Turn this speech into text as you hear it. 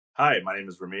Hi, my name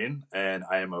is Ramin, and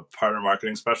I am a partner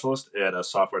marketing specialist at a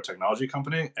software technology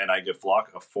company, and I give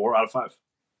Flock a 4 out of 5.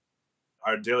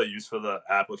 Our daily use for the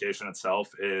application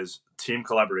itself is team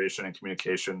collaboration and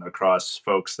communication across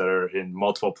folks that are in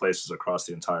multiple places across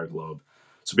the entire globe.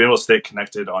 So being able to stay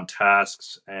connected on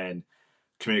tasks and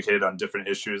communicate on different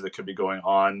issues that could be going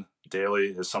on daily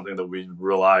is something that we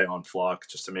rely on Flock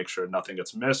just to make sure nothing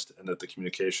gets missed and that the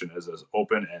communication is as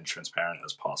open and transparent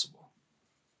as possible.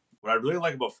 What I really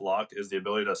like about Flock is the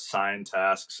ability to assign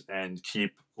tasks and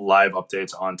keep live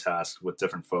updates on task with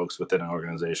different folks within an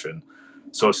organization.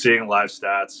 So seeing live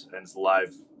stats and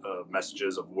live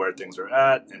messages of where things are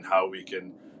at and how we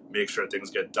can make sure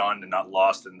things get done and not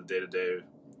lost in the day-to-day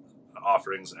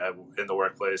offerings in the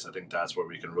workplace, I think that's where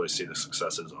we can really see the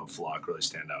successes of Flock really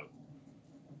stand out.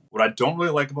 What I don't really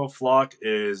like about Flock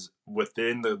is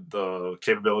within the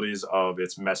capabilities of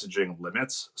its messaging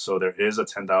limits. So there is a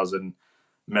 10,000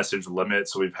 message limit.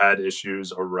 So we've had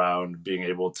issues around being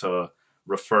able to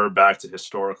refer back to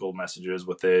historical messages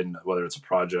within whether it's a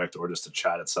project or just a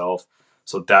chat itself.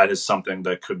 So that is something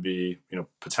that could be,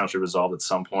 potentially resolved at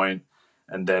some point.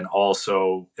 And then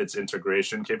also its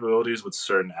integration capabilities with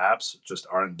certain apps just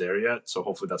aren't there yet. So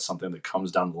hopefully that's something that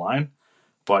comes down the line.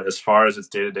 But as far as its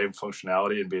day-to-day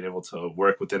functionality and being able to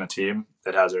work within a team,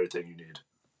 it has everything you need.